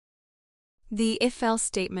The if-else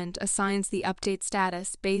statement assigns the update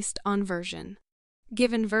status based on version.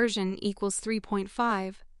 Given version equals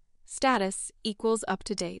 3.5, status equals up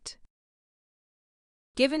to date.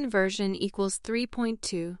 Given version equals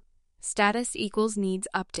 3.2, status equals needs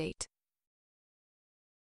update.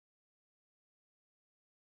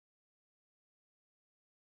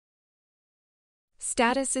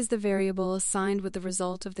 Status is the variable assigned with the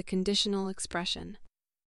result of the conditional expression.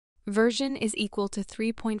 Version is equal to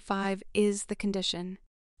 3.5 is the condition.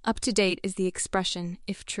 Up to date is the expression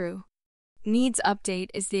if true. Needs update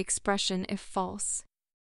is the expression if false.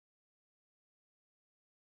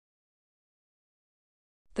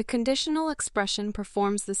 The conditional expression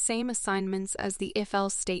performs the same assignments as the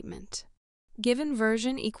if-else statement. Given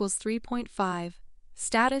version equals 3.5,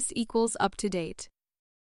 status equals up to date.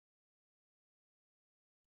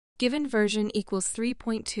 Given version equals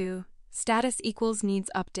 3.2, status equals needs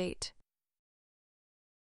update.